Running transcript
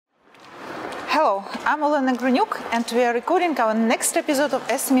Hello, I'm Olena and Gryniuk, and we are recording our next episode of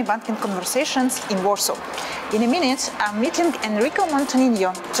SME Banking Conversations in Warsaw. In a minute, I'm meeting Enrico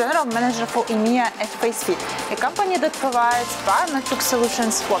Montagnino, General Manager for EMEA at Facephi, a company that provides biometric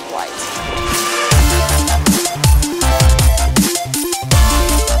solutions worldwide.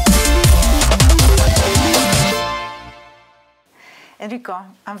 Enrico,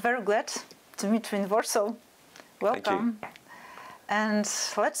 I'm very glad to meet you in Warsaw. Welcome. Thank you. And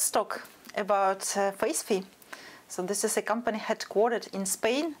let's talk about Facephi. So this is a company headquartered in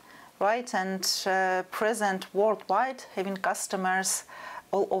Spain, right, and present worldwide, having customers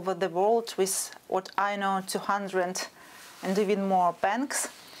all over the world with what I know 200 and even more banks.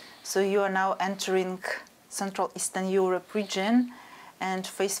 So you are now entering Central Eastern Europe region, and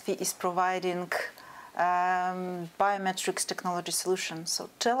Facephi is providing biometrics technology solutions. So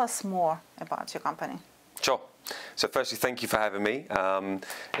tell us more about your company. Sure. So firstly, thank you for having me.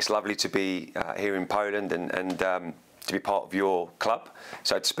 It's lovely to be here in Poland and to be part of your club,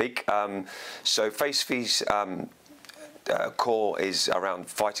 so to speak. So Facephi's core is around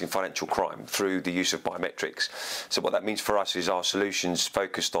fighting financial crime through the use of biometrics. So what that means for us is our solutions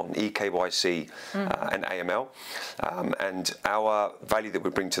focused on eKYC and AML. And our value that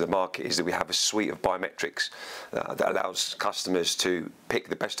we bring to the market is that we have a suite of biometrics that allows customers to pick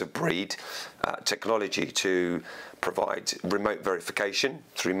the best of breed technology to provide remote verification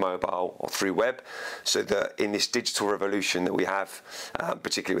through mobile or through web, so that in this digital revolution that we have,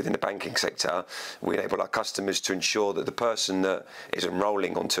 particularly within the banking sector, we enable our customers to ensure that the person that is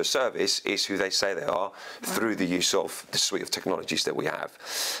enrolling onto a service is who they say they are through the use of the suite of technologies that we have.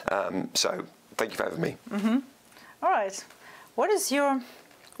 So thank you for having me. All right. What is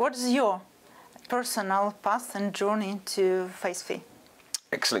your personal path and journey to Facephi?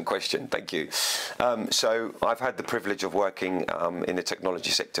 Excellent question, thank you. So I've had the privilege of working in the technology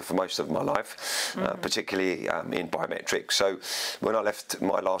sector for most of my life, particularly in biometrics. So when I left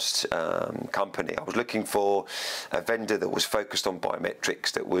my last company, I was looking for a vendor that was focused on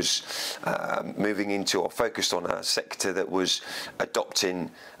biometrics, that was moving into or focused on a sector that was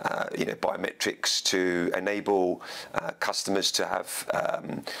adopting biometrics to enable customers to have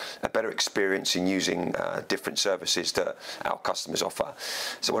a better experience in using different services that our customers offer.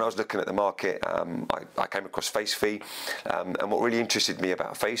 So when I was looking at the market, I came across Facephi, and what really interested me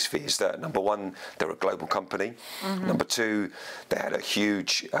about Facephi is that, number one, they're a global company. Number two, they had a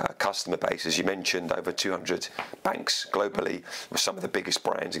huge customer base, as you mentioned, over 200 banks globally, with some of the biggest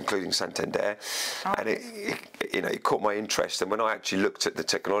brands, including Santander. And it caught my interest. And when I actually looked at the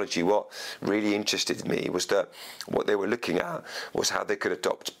technology, what really interested me was that what they were looking at was how they could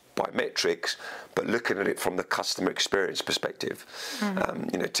adopt biometrics, but looking at it from the customer experience perspective.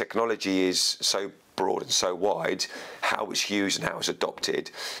 Technology is so broad and so wide. How it's used and how it's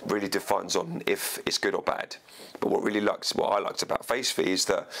adopted really defines on if it's good or bad. But what I liked about Facephi is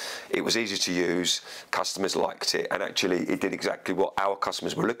that it was easy to use, customers liked it, and actually it did exactly what our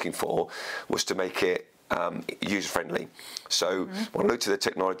customers were looking for, was to make it user-friendly. So when I looked at the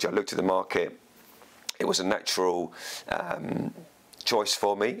technology, I looked at the market, it was a natural choice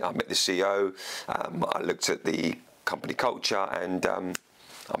for me. I met the CEO, I looked at the company culture, and I'm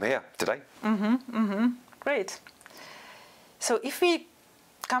here today. Great. So if we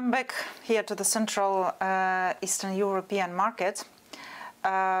come back here to the Central Eastern European market,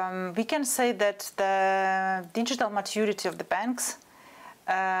 we can say that the digital maturity of the banks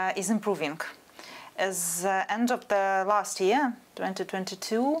is improving. As end of the last year,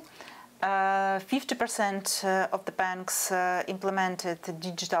 2022, 50% of the banks implemented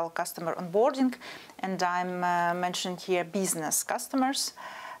digital customer onboarding, and I'm mentioning here business customers.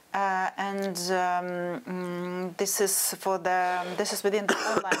 This is within the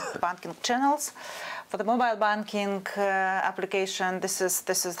online banking channels. For the mobile banking application, this is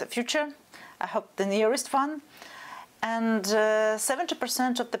the future. I hope the nearest one. And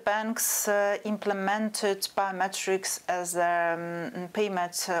 70% of the banks implemented biometrics as a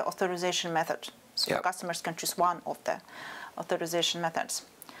payment authorization method. So customers can choose one of the authorization methods.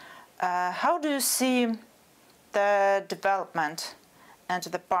 How do you see the development and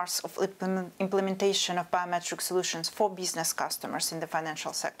the parts of implementation of biometric solutions for business customers in the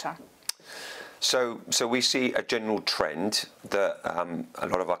financial sector? So we see a general trend that a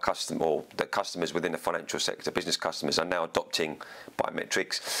lot of our customers within the financial sector, business customers, are now adopting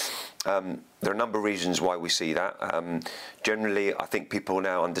biometrics. There are a number of reasons why we see that. Generally, I think people are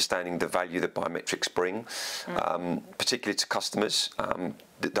now understanding the value that biometrics bring, particularly to customers.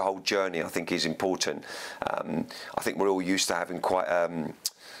 The whole journey, I think, is important. I think we're all used to having quite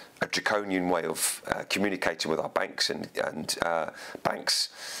a draconian way of communicating with our banks and banks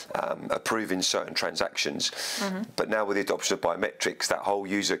approving certain transactions. But now with the adoption of biometrics, that whole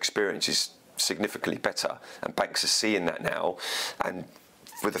user experience is significantly better, and banks are seeing that now. And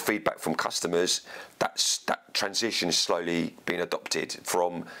with the feedback from customers, that transition is slowly being adopted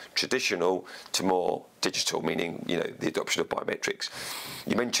from traditional to more digital, meaning, you know, the adoption of biometrics.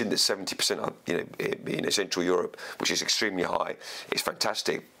 You mentioned that 70% of, you know, in Central Europe, which is extremely high, is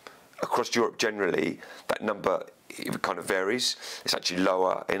fantastic. Across Europe generally, that number, it kind of varies. It's actually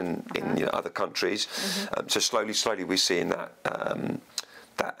lower in you know, other countries. So slowly we're seeing that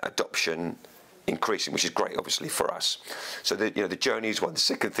that adoption increasing, which is great, obviously, for us. So you know, the journey is one. The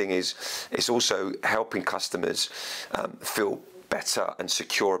second thing is it's also helping customers feel better and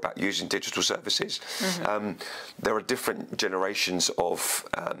secure about using digital services. There are different generations of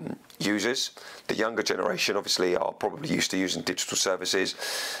users. The younger generation, obviously, are probably used to using digital services.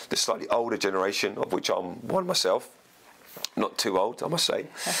 The slightly older generation, of which I'm one myself, not too old, I must say,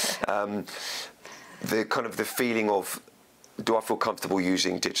 the kind of the feeling of, do I feel comfortable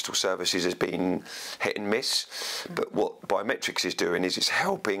using digital services has been hit and miss. But what biometrics is doing is it's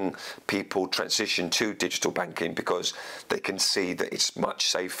helping people transition to digital banking, because they can see that it's much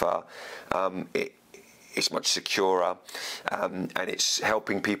safer, it's much securer, and it's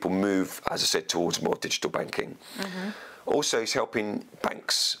helping people move, as I said, towards more digital banking. Also, it's helping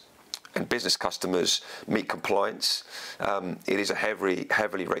banks and business customers meet compliance. It is a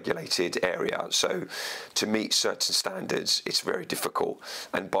heavily regulated area, so to meet certain standards, it's very difficult.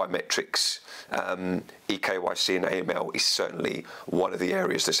 And biometrics, eKYC and AML is certainly one of the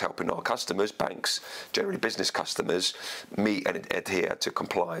areas that's helping our customers, banks, generally business customers, meet and adhere to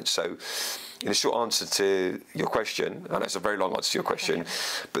compliance. So, in a short answer to your question, and it's a very long answer to your question,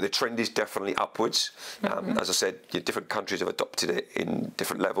 but the trend is definitely upwards. As I said, different countries have adopted it in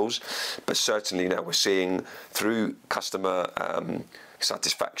different levels, but certainly now we're seeing through customer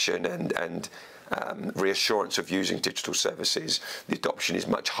satisfaction and reassurance of using digital services, the adoption is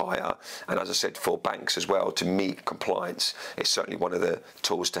much higher. And as I said, for banks as well, to meet compliance, it's certainly one of the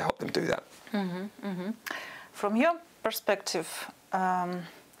tools to help them do that. From your perspective,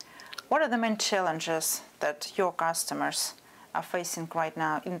 what are the main challenges that your customers are facing right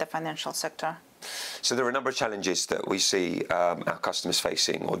now in the financial sector? So there are a number of challenges that we see our customers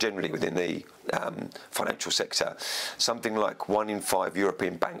facing, or generally within the financial sector. Something like 1 in 5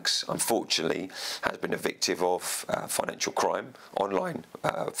 European banks, unfortunately, has been a victim of financial crime, online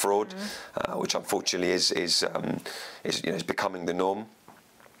fraud, which unfortunately is becoming the norm.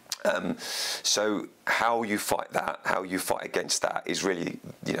 So how you fight that, how you fight against that, is really,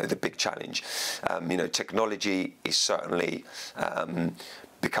 you know, the big challenge. You know, technology is certainly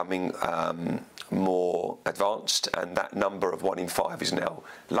becoming more advanced, and that number of 1 in 5 is now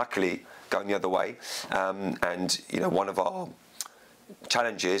luckily going the other way. And you know, one of our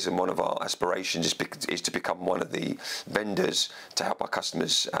challenges and one of our aspirations is to become one of the vendors to help our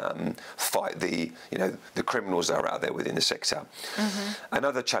customers fight the criminals that are out there within the sector.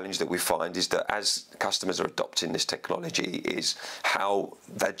 Another challenge that we find is that as customers are adopting this technology, is how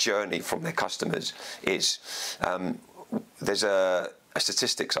their journey from their customers is. There's a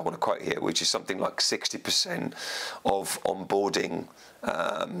statistics I want to quote here, which is something like 60% of onboarding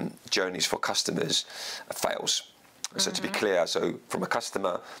journeys for customers fails. So to be clear, so from a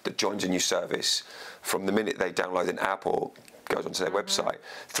customer that joins a new service, from the minute they download an app or goes onto their website,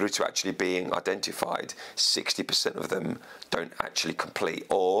 through to actually being identified, 60% of them don't actually complete,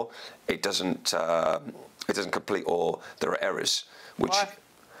 or it doesn't complete, or there are errors. Why?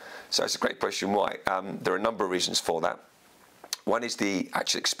 So it's a great question. Why? There are a number of reasons for that. One is the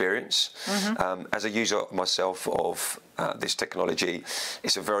actual experience. As a user myself of this technology,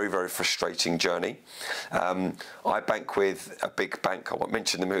 it's a very, very frustrating journey. I bank with a big bank, I won't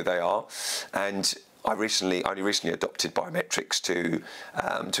mention them who they are, and I only recently adopted biometrics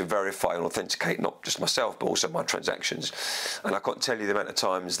to verify and authenticate not just myself but also my transactions. And I can't tell you the amount of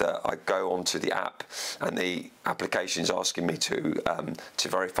times that I go onto the app and the application is asking me to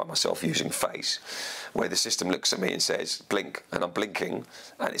verify myself using face, where the system looks at me and says blink, and I'm blinking,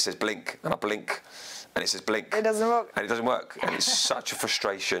 and it says blink, and I blink, and it says blink. It doesn't work. And it doesn't work. And it's such a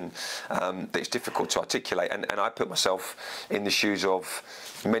frustration that it's difficult to articulate. And I put myself in the shoes of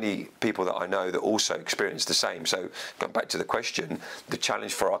many people that I know that also experience the same. So going back to the question, the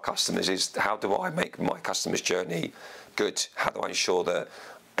challenge for our customers is, how do I make my customer's journey good? How do I ensure that,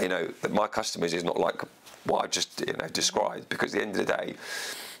 you know, that my customers is not like what I just, you know, described? Because at the end of the day,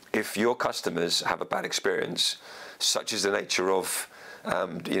 if your customers have a bad experience, such is the nature of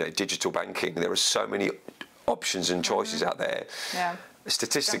you know, digital banking, there are so many options and choices out there.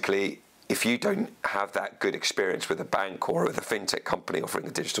 statistically, if you don't have that good experience with a bank or with a fintech company offering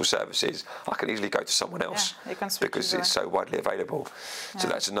digital services, I can easily go to someone else because it's so widely available. So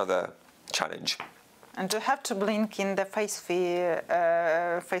that's another challenge. And you have to blink in the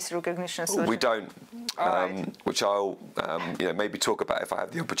Facephi face recognition solution? We don't, which I'll maybe talk about if I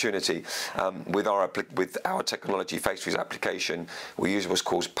have the opportunity. With our technology, Facephi's application, we use what's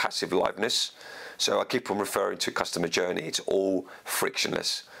called passive liveness. So I keep on referring to customer journey. It's all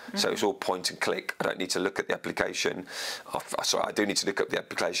frictionless. So it's all point and click. I don't need to look at the application. Sorry, I do need to look at the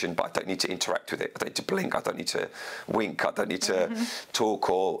application, but I don't need to interact with it. I don't need to blink. I don't need to wink. I don't need to talk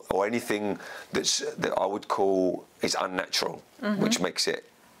or anything that I would call is unnatural, which makes it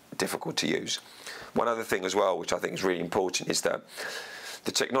difficult to use. One other thing as well, which I think is really important, is that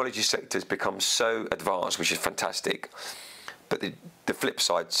the technology sector has become so advanced, which is fantastic. But the flip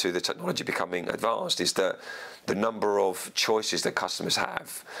side to the technology becoming advanced is that the number of choices that customers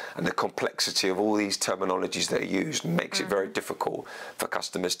have and the complexity of all these terminologies that are used makes it very difficult for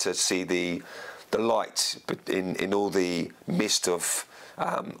customers to see the light in all the mist of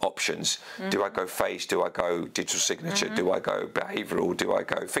options. Do I go face? Do I go digital signature? Do I go behavioural? Do I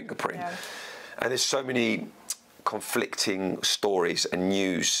go fingerprint? Yeah. And there's so many conflicting stories and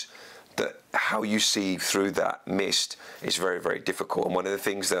news that how you see through that mist is very, very difficult. And one of the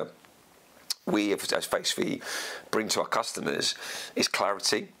things that we, as Facephi, bring to our customers is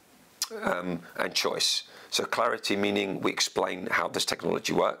clarity and choice. So clarity meaning we explain how this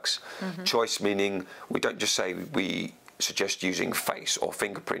technology works. Choice meaning we don't just say we suggest using face or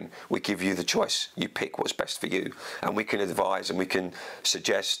fingerprint. We give you the choice. You pick what's best for you. And we can advise and we can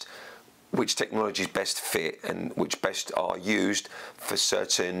suggest which technologies best fit and which best are used for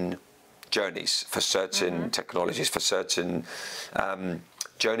certain journeys, for certain technologies, for certain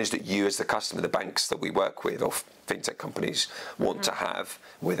journeys that you as the customer, the banks that we work with or fintech companies want to have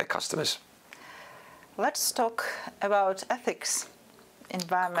with their customers. Let's talk about ethics in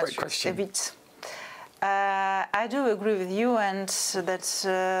biometrics a bit. I do agree with you, and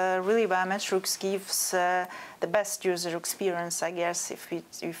that really biometrics gives the best user experience, I guess,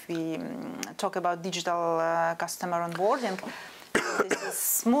 if we talk about digital customer onboarding. This is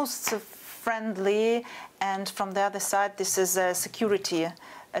smooth, friendly, and from the other side, this is a secured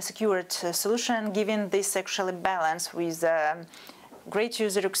solution, giving this actually balance with great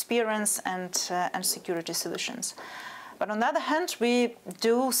user experience and security solutions. But on the other hand, we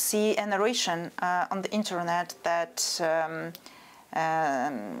do see a narration on the internet that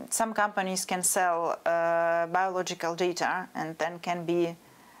some companies can sell biological data and then can be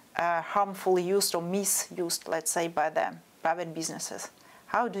harmfully used or misused, let's say, by the private businesses.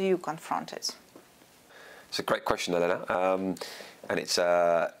 How do you confront it? It's a great question, Olena, and it's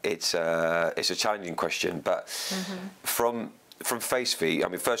a challenging question. But from Facephi, I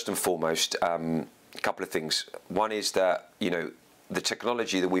mean, first and foremost, a couple of things. One is that the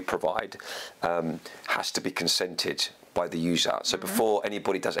technology that we provide has to be consented by the user. So before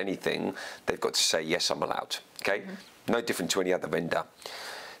anybody does anything, they've got to say yes, I'm allowed. Okay, no different to any other vendor.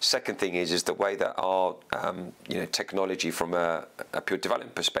 Second thing is the way that our technology from a pure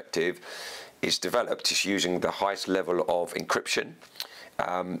development perspective is developed is using the highest level of encryption.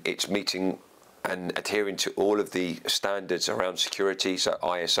 It's meeting and adhering to all of the standards around security, so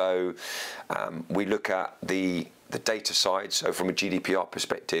ISO. We look at the data side, so from a GDPR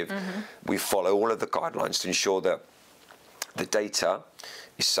perspective, we follow all of the guidelines to ensure that the data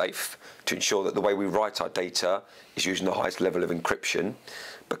is safe, to ensure that the way we write our data is using the highest level of encryption.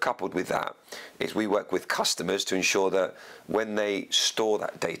 But coupled with that is we work with customers to ensure that when they store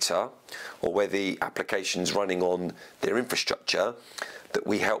that data or where the application's running on their infrastructure, that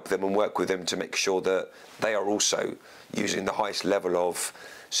we help them and work with them to make sure that they are also using the highest level of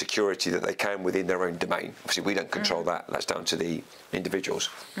security that they can within their own domain. Obviously, we don't control that. That's down to the individuals.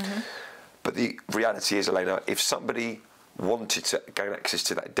 But the reality is, Olena, if somebody wanted to gain access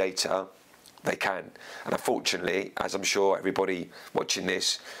to that data, they can. And unfortunately, as I'm sure everybody watching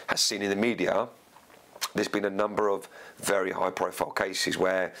this has seen in the media, there's been a number of very high-profile cases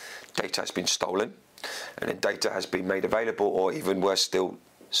where data has been stolen, and then data has been made available, or even worse still,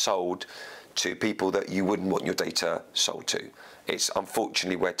 sold to people that you wouldn't want your data sold to. It's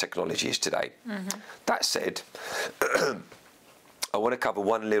unfortunately where technology is today. That said, I want to cover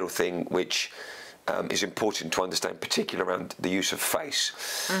one little thing which is important to understand, particularly around the use of face.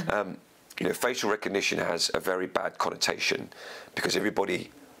 Facial recognition has a very bad connotation because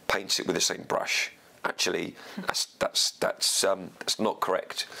everybody paints it with the same brush. Actually, that's not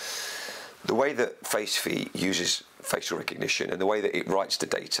correct. The way that Facephi uses facial recognition and the way that it writes the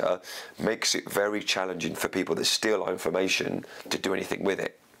data makes it very challenging for people that steal our information to do anything with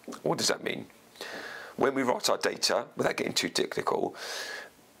it. What does that mean? When we write our data, without getting too technical,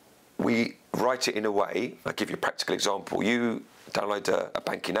 we write it in a way, I'll give you a practical example. You download a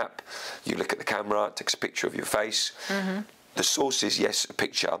banking app, you look at the camera, it takes a picture of your face. The source is, yes, a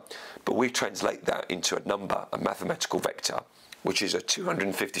picture, but we translate that into a number, a mathematical vector, which is a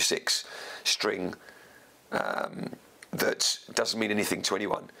 256 string that doesn't mean anything to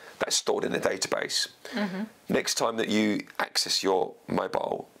anyone. That's stored in the database. Next time that you access your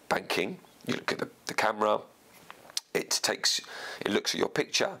mobile banking, you look at the camera, it looks at your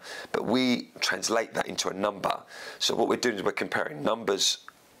picture, but we translate that into a number. So what we're doing is we're comparing numbers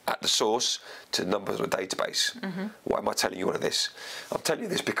at the source to numbers on the database. Why am I telling you all of this? I'm telling you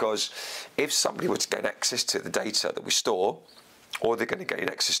this because if somebody were to gain access to the data that we store, all they're going to gain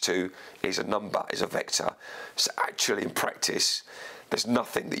access to is a number, is a vector. So actually, in practice, there's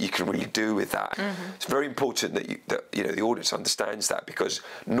nothing that you can really do with that. It's very important that the audience understands that, because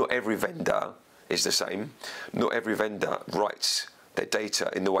not every vendor is the same. Not every vendor writes their data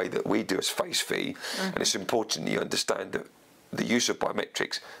in the way that we do as Facephi, and it's important that you understand that the use of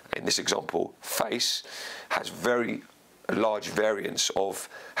biometrics, in this example, face, has very large variance of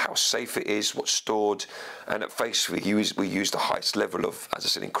how safe it is, what's stored, and at Facephi we use the highest level of, as I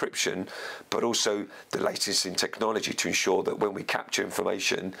said, encryption, but also the latest in technology to ensure that when we capture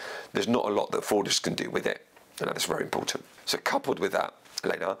information, there's not a lot that fraudsters can do with it, and that's very important. So coupled with that,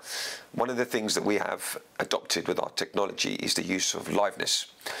 Olena, one of the things that we have adopted with our technology is the use of liveness.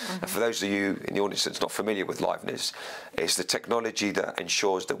 And for those of you in the audience that's not familiar with liveness, it's the technology that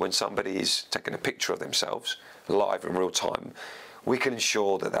ensures that when somebody is taking a picture of themselves live in real time, we can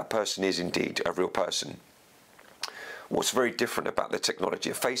ensure that that person is indeed a real person. What's very different about the technology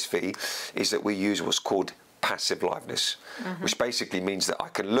of Facephi is that we use what's called passive liveness, which basically means that I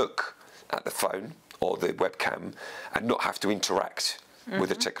can look at the phone or the webcam and not have to interact with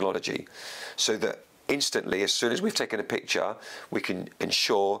the technology, so that instantly, as soon as we've taken a picture, we can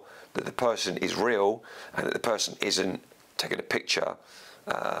ensure that the person is real and that the person isn't taking a picture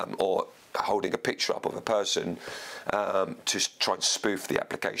or holding a picture up of a person to try and spoof the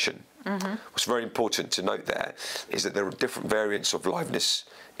application. What's very important to note there is that there are different variants of liveness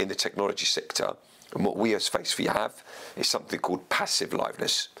in the technology sector, and what we as Facephi have is something called passive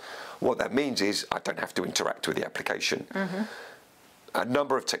liveness. What that means is I don't have to interact with the application. A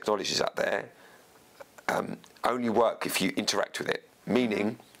number of technologies out there only work if you interact with it,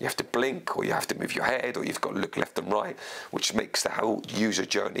 meaning you have to blink or you have to move your head or you've got to look left and right, which makes the whole user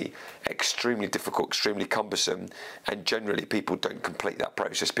journey extremely difficult, extremely cumbersome, and generally people don't complete that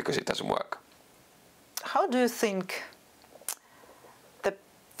process because it doesn't work. How do you think the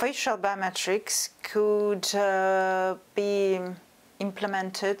facial biometrics could be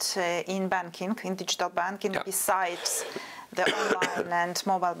implemented in banking, in digital banking, besides the online and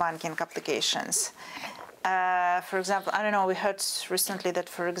mobile banking applications? For example, I don't know, we heard recently that,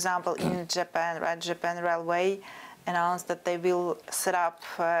 for example, in Japan, right, Japan Railway announced that they will set up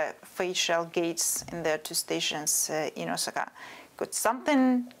facial gates in their 2 stations in Osaka.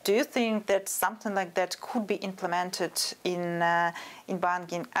 Do you think that something like that could be implemented in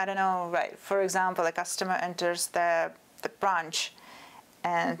banking? I don't know, right, for example, a customer enters the branch,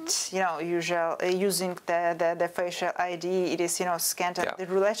 and using the facial ID, it is scanned. The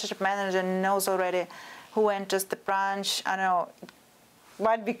relationship manager knows already who enters the branch. I don't know, it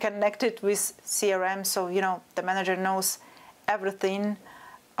might be connected with CRM, so the manager knows everything,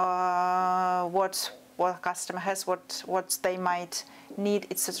 what customer has, what they might need,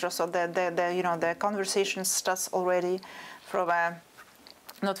 etc. So the conversation starts already from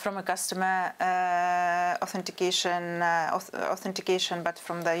not from a customer authentication, but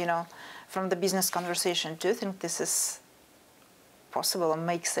from the business conversation. Do you think this is possible or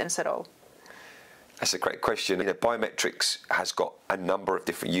makes sense at all? That's a great question. Biometrics has got a number of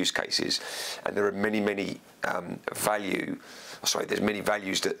different use cases, and there are many values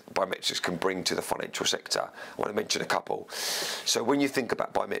that biometrics can bring to the financial sector. I want to mention a couple. So when you think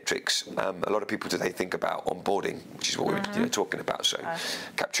about biometrics, a lot of people today think about onboarding, which is what we were talking about. So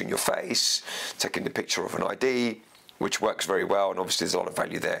capturing your face, taking the picture of an ID, which works very well, and obviously there's a lot of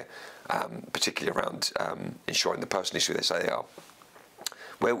value there, particularly around ensuring the person is who they say they are.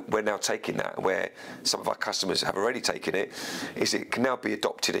 We're now taking that, where some of our customers have already taken it, is it can now be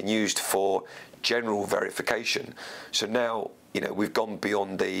adopted and used for general verification. So now, we've gone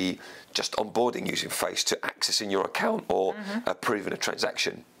beyond the just onboarding using face to accessing your account or approving a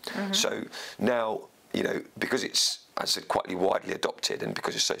transaction. So now you know, because it's, as I said, quite widely adopted and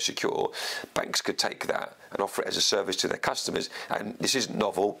because it's so secure, banks could take that and offer it as a service to their customers. And this isn't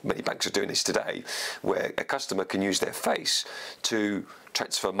novel. Many banks are doing this today, where a customer can use their face to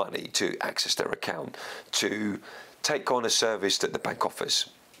transfer money, to access their account, to take on a service that the bank offers.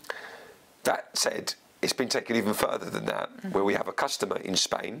 That said, it's been taken even further than that, where we have a customer in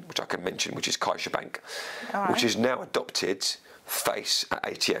Spain, which I can mention, which is CaixaBank, which has now adopted face at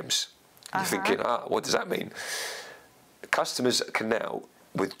ATMs. You're thinking, what does that mean? Customers can now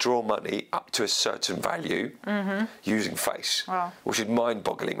withdraw money up to a certain value using face, which is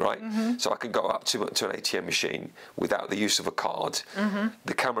mind-boggling, right? So I can go up to an ATM machine without the use of a card.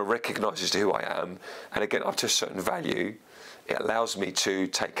 The camera recognises who I am, and again, up to a certain value, it allows me to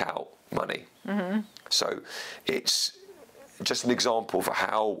take out money. So it's just an example for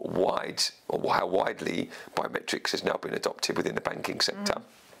how wide or how widely biometrics has now been adopted within the banking sector.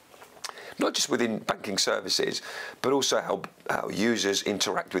 Not just within banking services, but also how users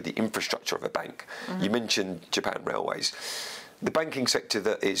interact with the infrastructure of a bank. You mentioned Japan Railways. The banking sector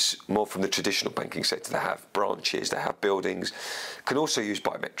that is more from the traditional banking sector, that have branches, that have buildings, can also use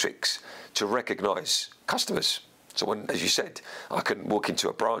biometrics to recognise customers. So when, as you said, I can walk into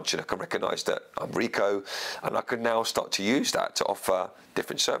a branch and I can recognise that I'm Rico, and I can now start to use that to offer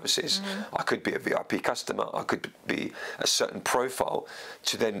different services. I could be a VIP customer, I could be a certain profile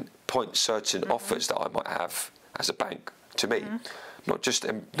to then point certain offers that I might have as a bank to me. Not just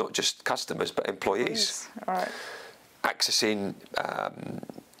customers, but employees. Accessing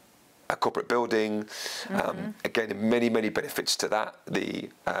a corporate building, again, many benefits to that.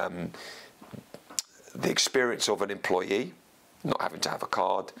 The experience of an employee, not having to have a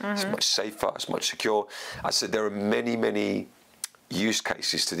card, it's much safer, it's much secure. I said there are many use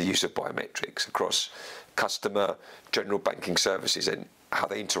cases to the use of biometrics across customer, general banking services, and how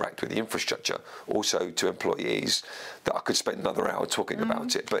they interact with the infrastructure, also to employees, that I could spend another hour talking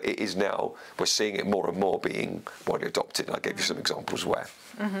about it. But it is now, we're seeing it more and more being widely adopted. And I gave you some examples where.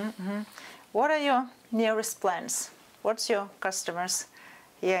 What are your nearest plans? What's your customers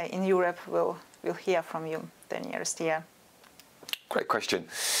here in Europe will hear from you the nearest year? Great question.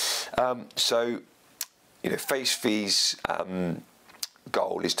 So, you know, Facephi's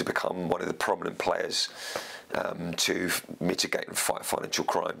goal is to become one of the prominent players to mitigate and fight financial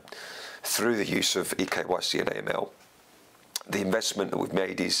crime through the use of eKYC and AML. The investment that we've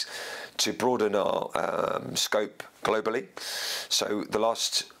made is to broaden our scope globally. So the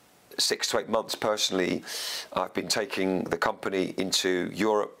last 6 to 8 months, personally, I've been taking the company into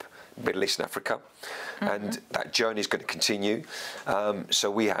Europe, Middle East and Africa, and that journey is going to continue.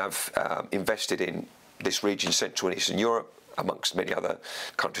 So we have invested in this region, Central and Eastern Europe, amongst many other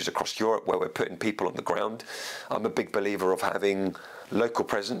countries across Europe, where we're putting people on the ground. I'm a big believer of having local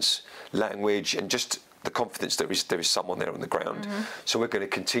presence, language, and just the confidence there is someone there on the ground. So we're going to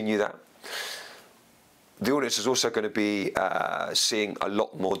continue that. The audience is also going to be seeing a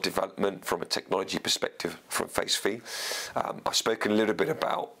lot more development from a technology perspective from Facephi. I've spoken a little bit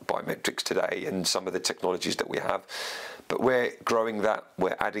about biometrics today and some of the technologies that we have, but we're growing that.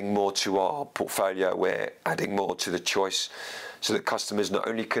 We're adding more to our portfolio. We're adding more to the choice so that customers not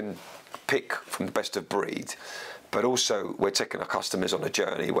only can pick from the best of breed, but also we're taking our customers on a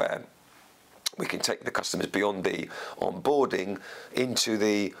journey where we can take the customers beyond the onboarding into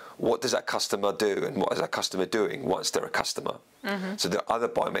the what does that customer do and what is that customer doing once they're a customer. So there are other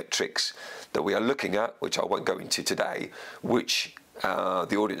biometrics that we are looking at, which I won't go into today, which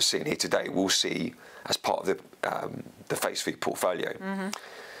the audience seeing here today will see as part of the Facephi portfolio.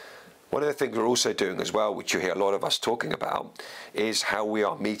 One of the things we're also doing as well, which you hear a lot of us talking about, is how we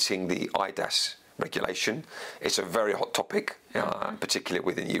are meeting the IDAS regulation. It's a very hot topic, particularly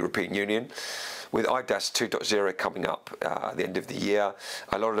within the European Union. With IDAS 2.0 coming up at the end of the year,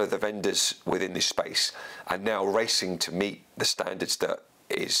 a lot of the vendors within this space are now racing to meet the standards that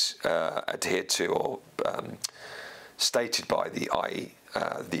is adhered to or stated by the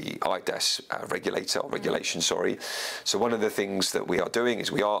IDAS regulator or regulation, sorry. So one of the things that we are doing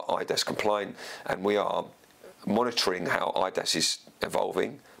is we are IDAS compliant, and we are monitoring how IDAS is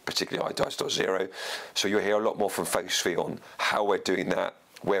evolving, particularly IDAS 2.0. So you'll hear a lot more from Facephi on how we're doing that,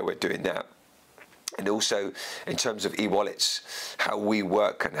 where we're doing that, and also in terms of e-wallets, how we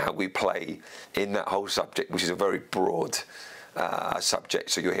work and how we play in that whole subject, which is a very broad subject.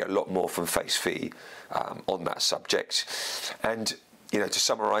 So you'll hear a lot more from Facephi on that subject. And you know, to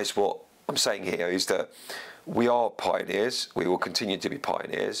summarise what I'm saying here is that we are pioneers. We will continue to be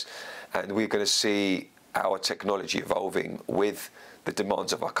pioneers, and we're going to see our technology evolving with the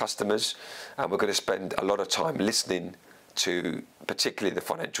demands of our customers, and we're going to spend a lot of time listening to particularly the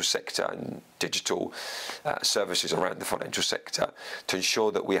financial sector and digital services around the financial sector, to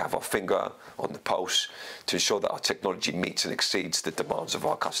ensure that we have our finger on the pulse, to ensure that our technology meets and exceeds the demands of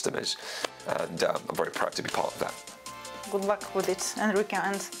our customers. And I'm very proud to be part of that. Good luck with it, Enrico,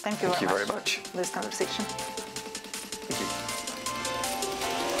 and thank you very much for for this conversation. Thank you.